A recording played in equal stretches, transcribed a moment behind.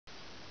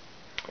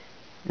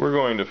We're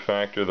going to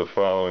factor the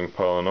following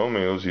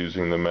polynomials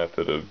using the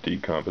method of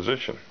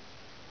decomposition.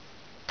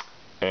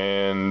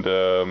 And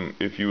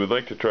if you would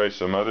like to try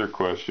some other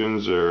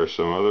questions, there are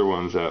some other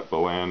ones at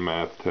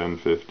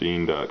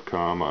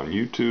belandmath1015.com on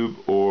YouTube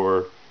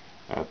or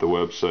at the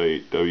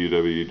website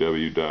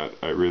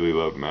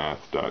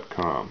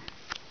www.ireallylovemath.com.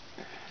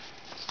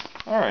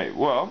 Alright,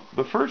 well,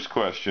 the first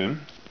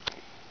question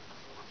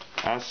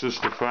asks us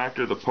to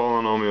factor the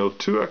polynomial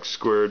 2x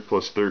squared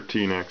plus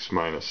 13x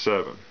minus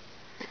 7.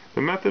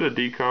 The method of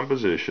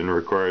decomposition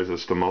requires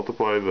us to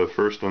multiply the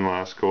first and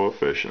last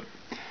coefficient,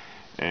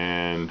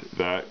 and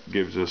that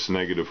gives us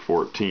negative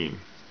 14.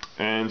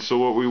 And so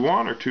what we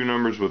want are two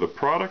numbers with a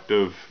product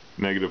of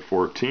negative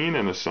 14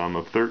 and a sum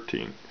of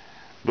 13.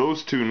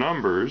 Those two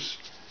numbers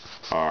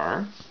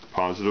are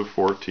positive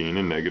 14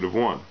 and negative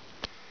 1.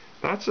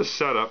 That's a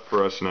setup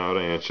for us now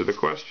to answer the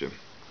question.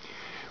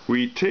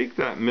 We take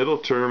that middle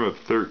term of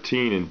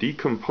 13 and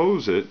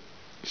decompose it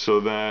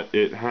so that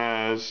it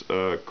has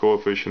a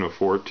coefficient of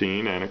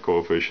 14 and a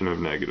coefficient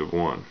of negative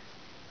 1.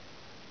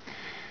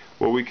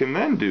 What we can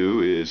then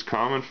do is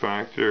common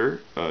factor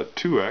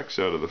 2x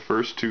out of the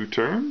first two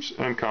terms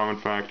and common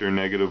factor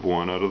negative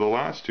 1 out of the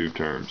last two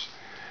terms.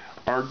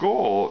 Our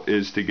goal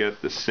is to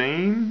get the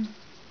same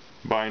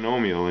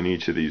binomial in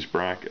each of these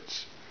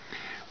brackets.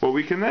 What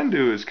we can then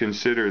do is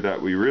consider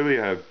that we really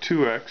have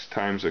 2x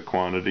times a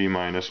quantity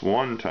minus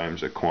 1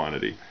 times a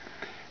quantity.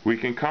 We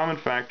can common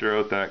factor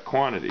out that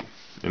quantity.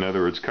 In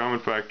other words, common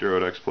factor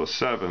out x plus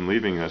 7,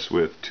 leaving us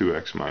with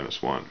 2x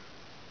minus 1.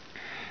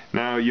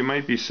 Now, you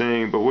might be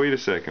saying, but wait a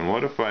second,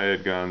 what if I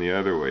had gone the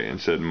other way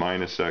and said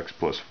minus x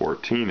plus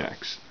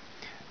 14x?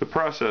 The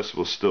process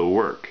will still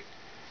work.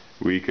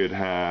 We could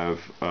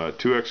have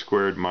 2x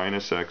squared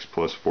minus x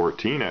plus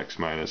 14x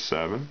minus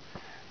 7.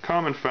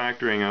 Common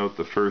factoring out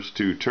the first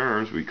two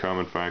terms, we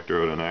common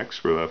factor out an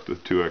x, we're left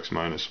with 2x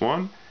minus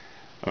 1.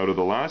 Out of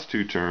the last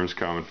two terms,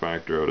 common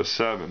factor out a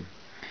 7.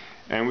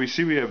 And we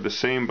see we have the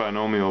same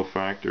binomial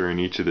factor in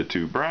each of the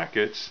two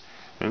brackets,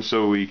 and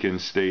so we can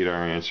state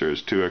our answer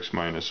as 2x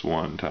minus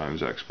 1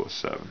 times x plus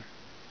 7.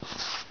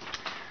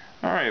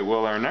 Alright,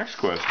 well, our next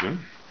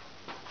question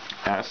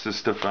asks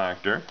us to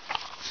factor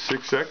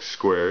 6x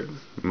squared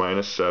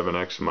minus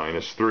 7x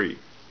minus 3.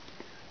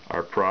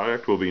 Our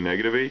product will be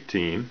negative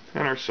 18,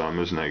 and our sum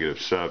is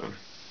negative 7.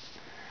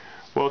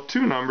 Well,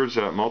 two numbers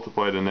that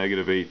multiply to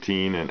negative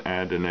 18 and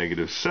add to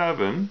negative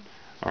 7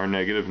 are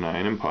negative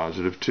 9 and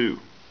positive 2.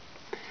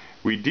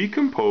 We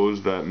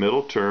decompose that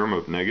middle term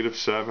of negative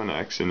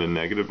 7x into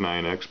negative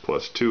 9x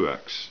plus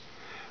 2x.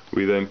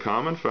 We then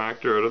common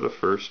factor out of the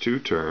first two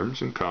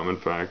terms and common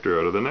factor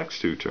out of the next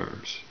two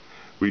terms.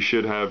 We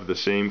should have the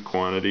same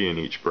quantity in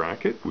each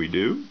bracket. We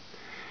do.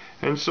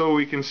 And so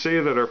we can say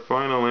that our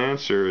final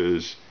answer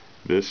is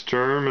this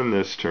term and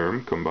this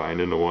term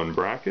combined into one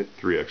bracket,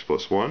 3x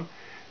plus 1,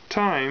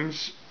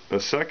 times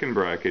a second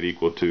bracket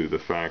equal to the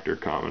factor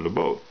common to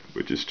both,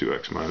 which is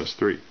 2x minus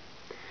 3.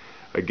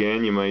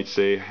 Again, you might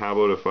say, how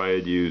about if I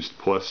had used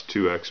plus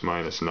 2x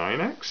minus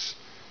 9x?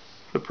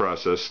 The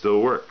process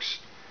still works.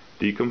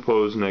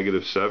 Decompose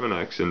negative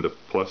 7x into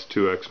plus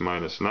 2x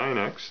minus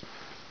 9x,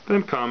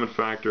 then common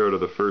factor out of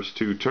the first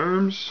two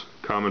terms,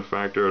 common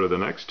factor out of the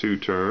next two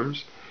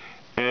terms,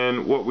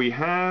 and what we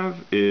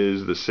have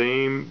is the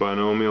same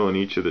binomial in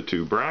each of the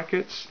two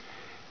brackets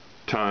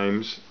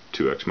times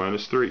 2x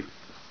minus 3.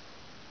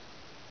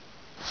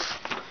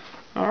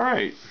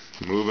 Alright,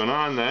 moving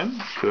on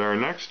then to our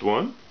next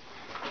one.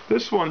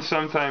 This one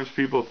sometimes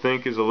people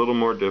think is a little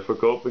more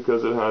difficult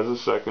because it has a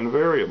second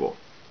variable.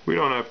 We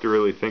don't have to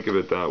really think of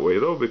it that way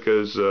though,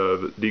 because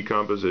the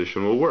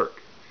decomposition will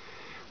work.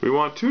 We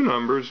want two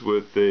numbers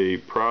with a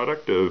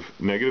product of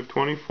negative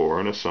 24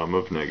 and a sum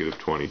of negative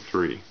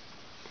 23.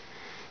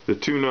 The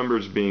two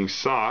numbers being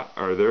sought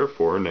are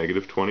therefore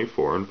negative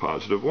 24 and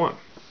positive 1.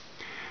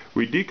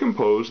 We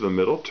decompose the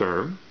middle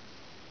term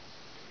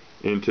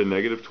into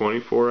negative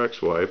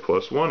 24xy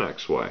plus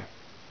 1xy.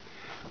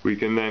 We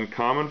can then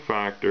common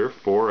factor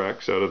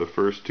 4x out of the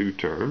first two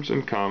terms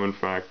and common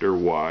factor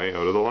y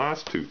out of the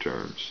last two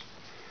terms.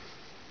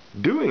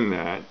 Doing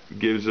that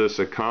gives us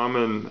a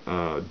common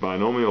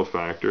binomial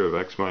factor of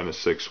x minus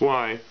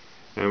 6y,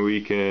 and we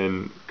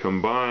can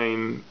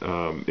combine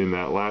in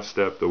that last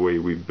step the way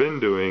we've been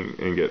doing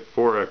and get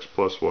 4x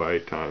plus y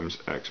times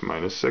x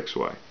minus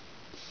 6y.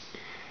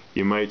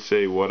 You might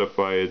say, what if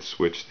I had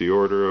switched the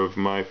order of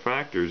my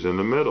factors in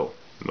the middle?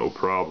 No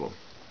problem.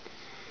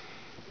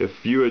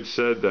 If you had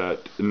said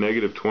that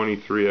negative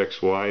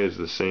 23xy is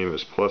the same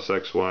as plus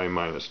xy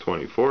minus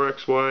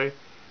 24xy,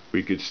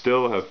 we could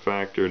still have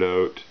factored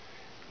out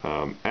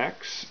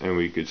x, and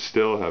we could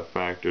still have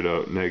factored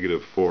out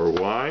negative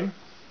 4y,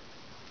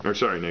 or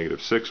sorry, negative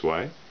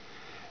 6y.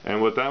 And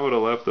what that would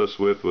have left us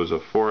with was a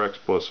 4x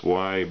plus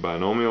y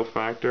binomial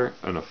factor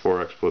and a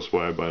 4x plus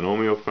y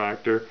binomial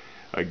factor.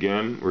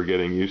 Again, we're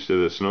getting used to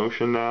this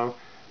notion now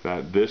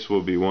that this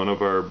will be one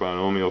of our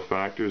binomial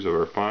factors of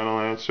our final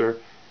answer,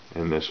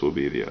 and this will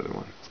be the other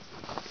one.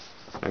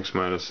 X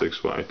minus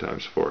 6y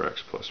times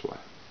 4x plus y.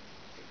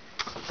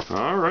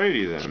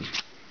 Alrighty then.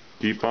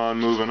 Keep on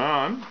moving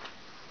on.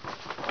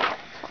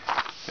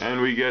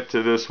 And we get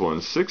to this one,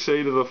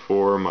 6a to the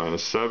 4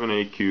 minus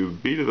 7a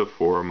cubed b to the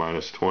 4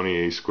 minus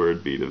 20a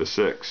squared b to the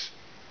 6.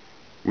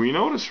 We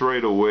notice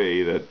right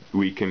away that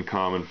we can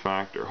common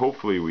factor.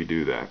 Hopefully we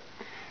do that.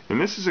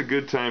 And this is a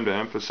good time to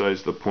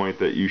emphasize the point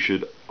that you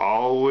should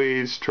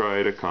always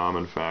try to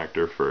common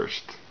factor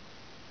first.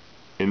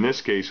 In this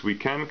case, we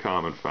can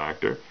common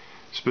factor.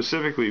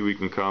 Specifically, we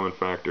can common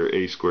factor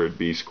a squared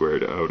b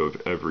squared out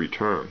of every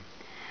term.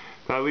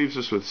 That leaves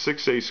us with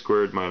 6a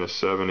squared minus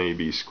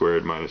 7ab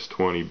squared minus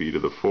 20b to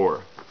the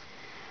 4.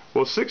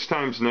 Well, 6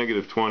 times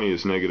negative 20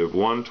 is negative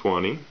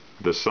 120.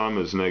 The sum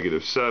is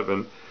negative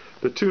 7.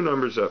 The two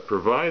numbers that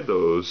provide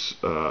those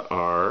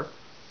are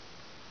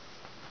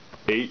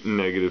 8 and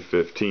negative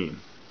 15.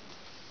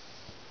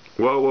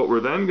 Well, what we're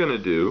then going to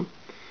do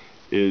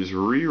is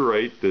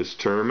rewrite this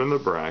term in the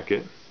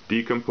bracket,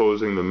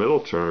 decomposing the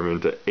middle term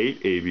into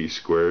 8ab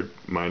squared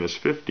minus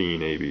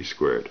 15ab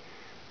squared.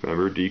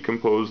 Remember,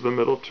 decompose the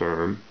middle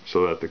term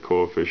so that the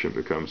coefficient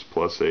becomes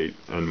plus 8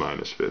 and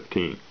minus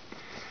 15.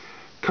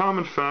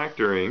 Common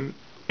factoring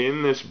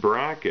in this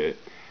bracket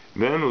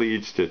then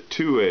leads to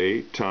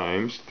 2a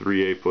times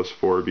 3a plus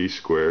 4b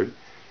squared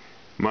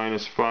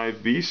minus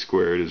 5b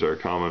squared is our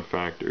common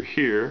factor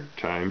here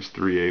times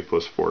 3a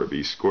plus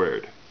 4b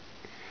squared.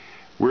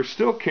 We're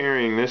still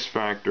carrying this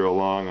factor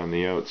along on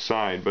the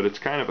outside, but it's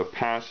kind of a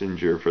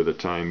passenger for the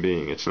time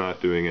being. It's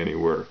not doing any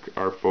work.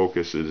 Our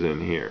focus is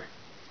in here,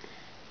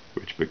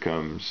 which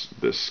becomes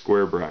this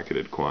square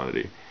bracketed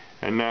quantity.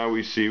 And now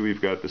we see we've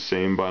got the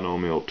same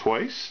binomial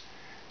twice,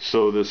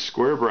 so this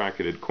square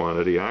bracketed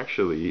quantity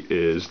actually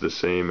is the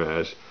same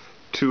as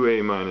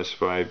 2a minus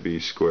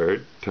 5b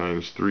squared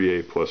times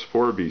 3a plus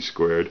 4b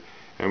squared,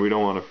 and we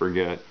don't want to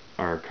forget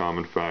our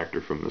common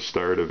factor from the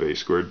start of a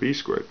squared b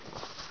squared.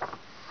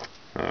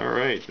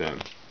 Alright then,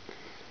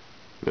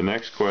 the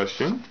next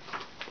question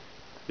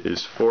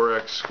is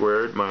 4x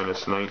squared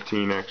minus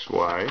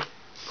 19xy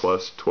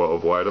plus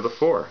 12y to the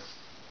 4.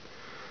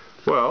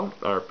 Well,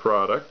 our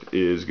product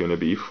is going to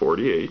be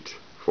 48,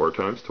 4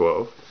 times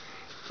 12,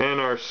 and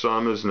our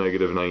sum is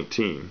negative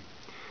 19.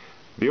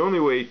 The only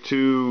way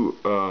two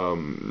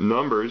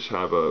numbers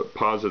have a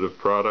positive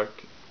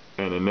product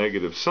and a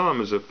negative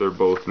sum is if they're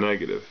both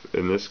negative.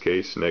 In this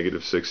case,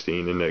 negative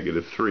 16 and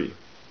negative 3.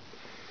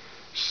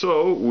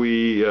 So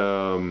we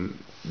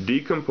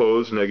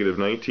decompose negative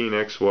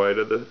 19xy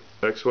to the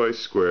xy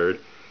squared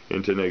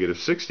into negative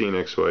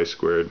 16xy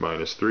squared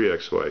minus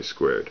 3xy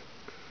squared.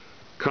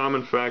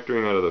 Common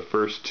factoring out of the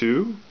first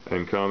two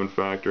and common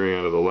factoring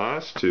out of the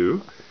last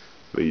two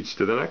leads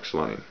to the next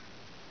line.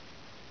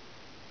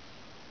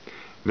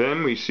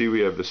 Then we see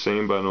we have the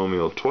same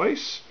binomial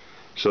twice,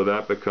 so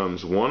that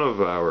becomes one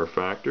of our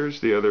factors,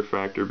 the other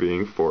factor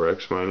being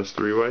 4x minus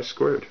 3y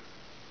squared.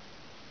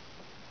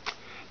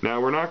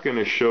 Now we're not going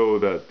to show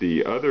that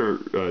the other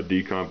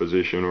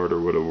decomposition order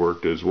would have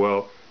worked as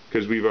well,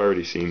 because we've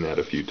already seen that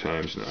a few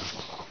times now.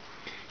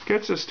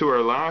 Gets us to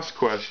our last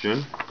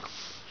question,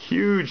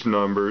 huge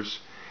numbers,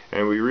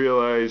 and we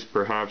realize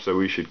perhaps that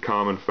we should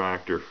common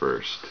factor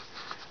first.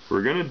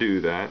 We're going to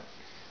do that,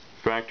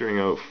 factoring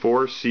out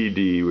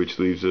 4CD, which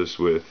leaves us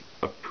with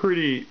a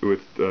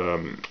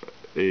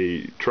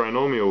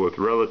trinomial with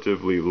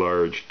relatively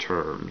large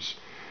terms,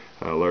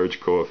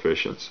 large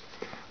coefficients.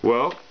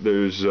 Well,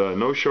 there's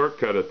no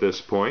shortcut at this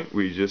point.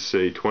 We just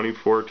say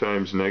 24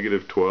 times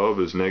negative 12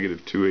 is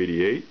negative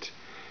 288,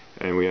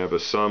 and we have a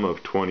sum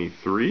of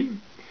 23.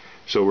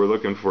 So we're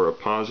looking for a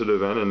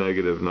positive and a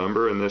negative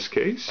number in this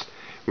case.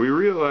 We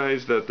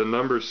realize that the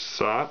numbers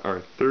sought are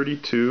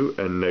 32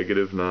 and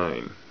negative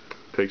 9.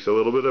 Takes a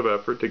little bit of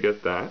effort to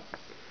get that.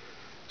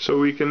 So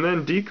we can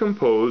then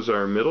decompose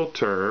our middle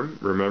term,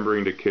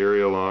 remembering to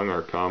carry along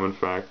our common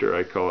factor.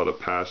 I call it a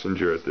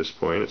passenger at this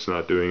point. It's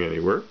not doing any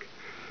work.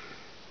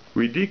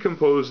 We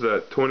decompose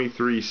that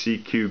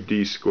 23c cubed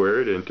d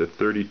squared into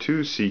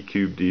 32c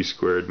cubed d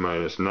squared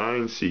minus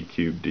 9c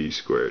cubed d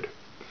squared.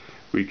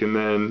 We can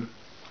then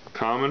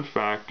common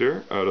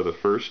factor out of the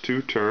first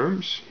two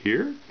terms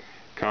here,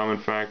 common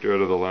factor out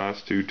of the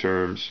last two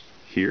terms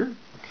here,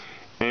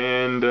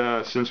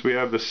 and since we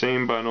have the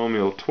same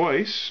binomial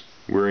twice,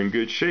 we're in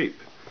good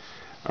shape.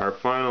 Our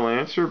final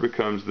answer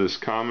becomes this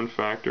common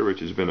factor,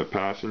 which has been a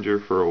passenger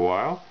for a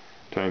while,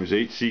 times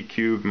 8c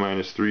cubed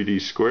minus 3d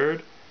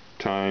squared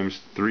times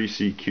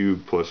 3c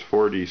cubed plus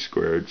 4d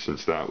squared,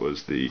 since that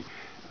was the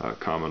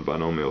common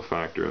binomial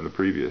factor in the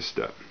previous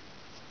step.